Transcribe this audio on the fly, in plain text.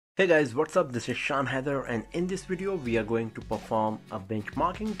Hey guys, what's up? This is Shan Heather, and in this video we are going to perform a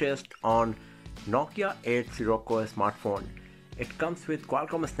benchmarking test on Nokia 8 Sirocco smartphone. It comes with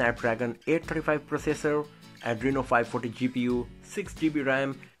Qualcomm Snapdragon 835 processor, Adreno 540 GPU, 6GB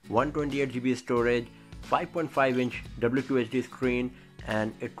RAM, 128GB storage, 5.5-inch WQHD screen,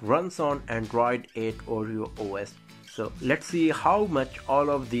 and it runs on Android 8 Oreo OS. So let's see how much all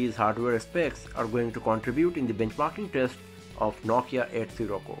of these hardware specs are going to contribute in the benchmarking test of Nokia 8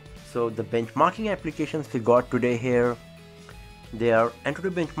 Sirocco. So the benchmarking applications we got today here, they are Antutu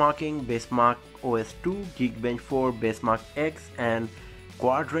benchmarking, Basemark OS 2, Geekbench 4, Basemark X, and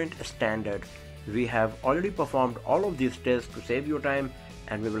Quadrant Standard. We have already performed all of these tests to save your time,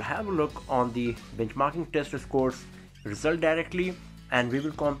 and we will have a look on the benchmarking test scores result directly, and we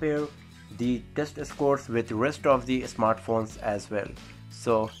will compare the test scores with the rest of the smartphones as well.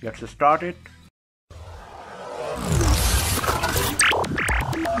 So let's start it.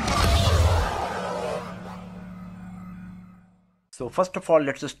 So first of all,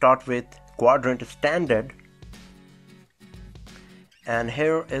 let's start with Quadrant Standard, and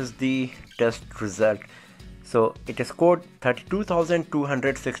here is the test result. So it is scored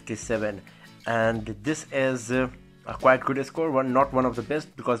 32,267, and this is a quite good score, not one of the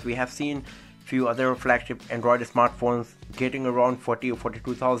best, because we have seen few other flagship Android smartphones getting around 40 or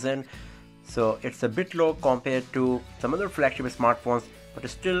 42,000. So it's a bit low compared to some other flagship smartphones, but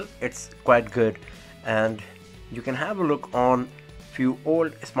still it's quite good. And you can have a look on few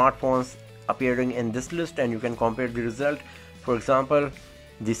old smartphones appearing in this list, and you can compare the result. For example,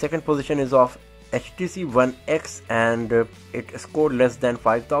 the second position is of HTC One X, and it scored less than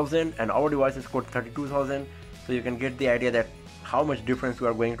 5,000, and our device scored 32,000. So you can get the idea that how much difference you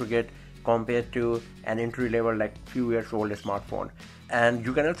are going to get compared to an entry level like few years old smartphone. And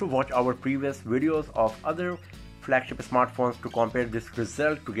you can also watch our previous videos of other flagship smartphones to compare this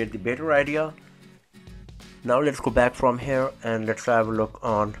result to get the better idea. Now let's go back from here and let's have a look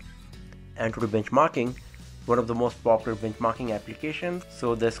on Antutu benchmarking, one of the most popular benchmarking applications.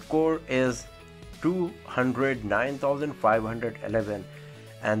 So the score is 209,511,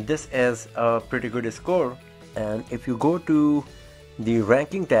 and this is a pretty good score. And if you go to the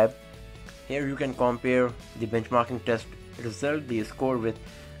ranking tab, here you can compare the benchmarking test result, the score, with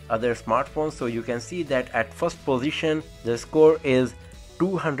other smartphones. So you can see that at first position the score is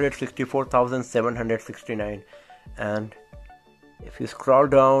 264,769, and if you scroll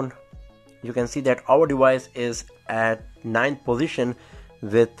down you can see that our device is at 9th position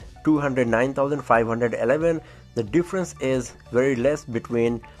with 209,511. The difference is very less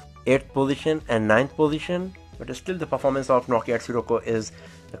between 8th position and 9th position, but still the performance of Nokia 8 Sirocco is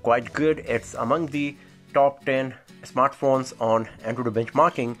quite good. It's among the top 10 smartphones on Antutu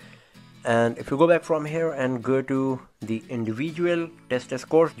benchmarking. And if you go back from here and go to the individual test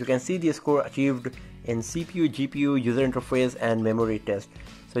scores, you can see the score achieved in CPU, GPU, user interface, and memory test.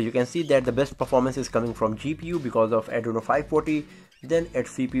 So you can see that the best performance is coming from GPU because of Adreno 540, then at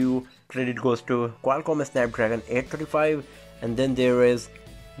CPU credit goes to Qualcomm Snapdragon 835, and then there is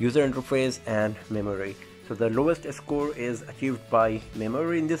user interface and memory. So the lowest score is achieved by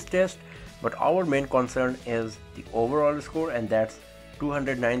memory in this test, but our main concern is the overall score, and that's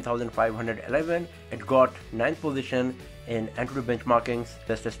 209,511. It got 9th position in Antutu benchmarking's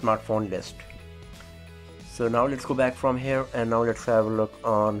best smartphone list. So now let's go back from here and now let's have a look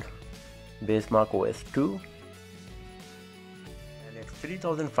on Basemark OS 2, and it's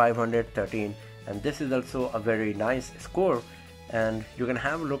 3,513, and this is also a very nice score. And you can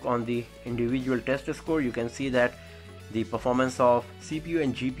have a look on the individual test score. You can see that the performance of CPU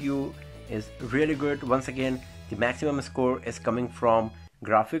and GPU is really good. Once again, the maximum score is coming from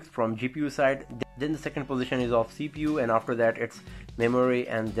graphics, from GPU side, then the second position is of CPU, and after that it's memory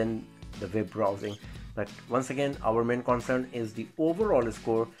and then the web browsing. But once again, our main concern is the overall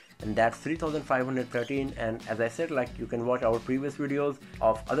score, and that's 3,513. And as I said, like, you can watch our previous videos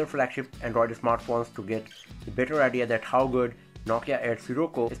of other flagship Android smartphones to get a better idea that how good Nokia 8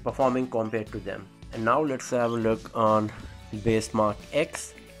 Sirocco is performing compared to them. And now let's have a look on Basemark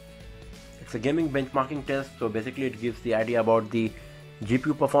X. It's a gaming benchmarking test, so basically it gives the idea about the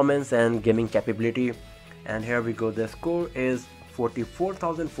GPU performance and gaming capability. And here we go, the score is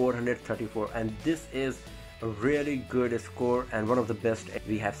 44,434, and this is a really good score and one of the best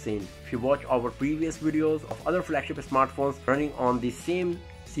we have seen. If you watch our previous videos of other flagship smartphones running on the same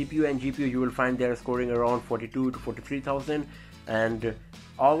CPU and GPU, you will find they're scoring around 42 to 43,000, and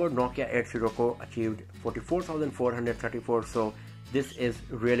our Nokia 8 Sirocco achieved 44,434. So this is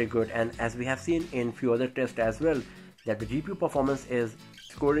really good, and as we have seen in few other tests as well, that the GPU performance is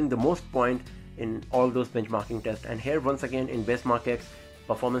scoring the most point in all those benchmarking tests. And here once again in Basemark X,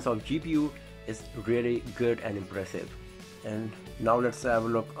 performance of GPU is really good and impressive. And now let's have a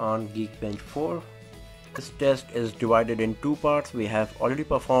look on Geekbench 4. This test is divided in two parts. We have already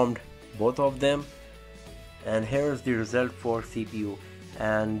performed both of them, and here is the result for CPU.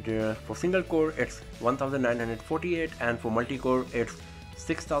 And for single core it's 1948, and for multi-core it's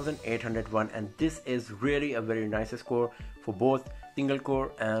 6801, and this is really a very nice score for both single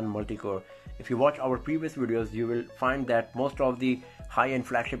core and multi-core. If you watch our previous videos, you will find that most of the high-end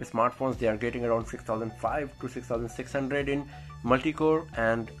flagship smartphones, they are getting around 6500 to 6600 in multi-core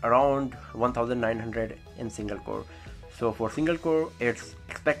and around 1900 in single core. So for single core it's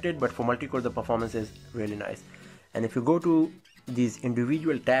expected, but for multi-core the performance is really nice. And if you go to these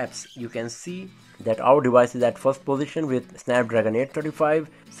individual tabs, you can see that our device is at first position with Snapdragon 835.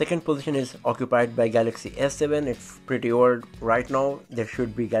 Second position is occupied by Galaxy S7. It's pretty old right now. There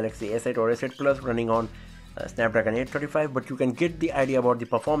should be Galaxy S8 or S8 Plus running on Snapdragon 835, but you can get the idea about the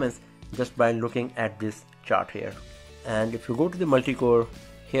performance just by looking at this chart here. And if you go to the multi-core,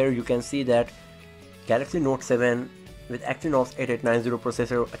 here you can see that Galaxy Note 7 with Exynos 8890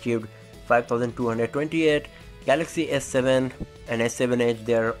 processor achieved 5228. Galaxy S7 and S7 Edge,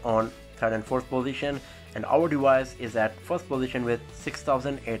 they're on third and fourth position, and our device is at first position with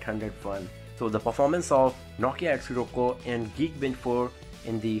 6801. So the performance of Nokia at Sirocco in Geekbench 4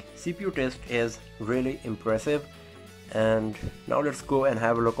 in the CPU test is really impressive. And now let's go and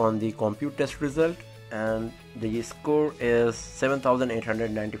have a look on the compute test result, and the score is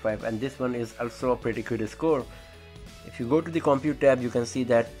 7895, and this one is also a pretty good score. If you go to the compute tab, you can see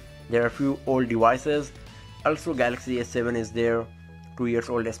that there are a few old devices. Also Galaxy S7 is there, 2 years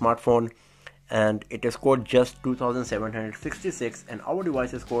old smartphone, and it is scored just 2766, and our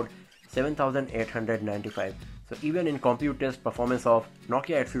device is scored 7895. So even in compute test, performance of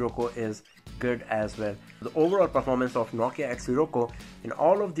Nokia at Sirocco is good as well. The overall performance of Nokia at Sirocco in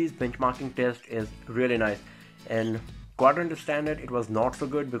all of these benchmarking tests is really nice. In quadrant standard it was not so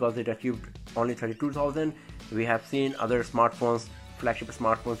good because it achieved only 32,000. We have seen other smartphones, flagship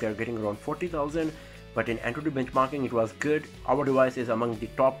smartphones, they are getting around 40,000. But in Antutu benchmarking it was good. Our device is among the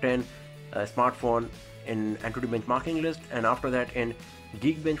top 10 smartphone in Antutu benchmarking list, and after that in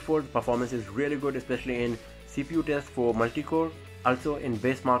Geekbench 4 the performance is really good, especially in CPU test for multi-core. Also in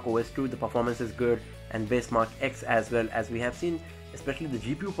Basemark OS2 the performance is good, and Basemark X as well. As we have seen, especially the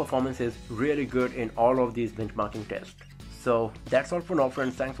GPU performance is really good in all of these benchmarking tests. So that's all for now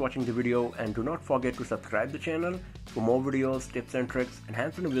friends, thanks for watching the video, and do not forget to subscribe the channel for more videos, tips and tricks and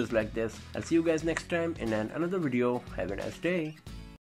hands-on reviews like this. I'll see you guys next time in another video. Have a nice day.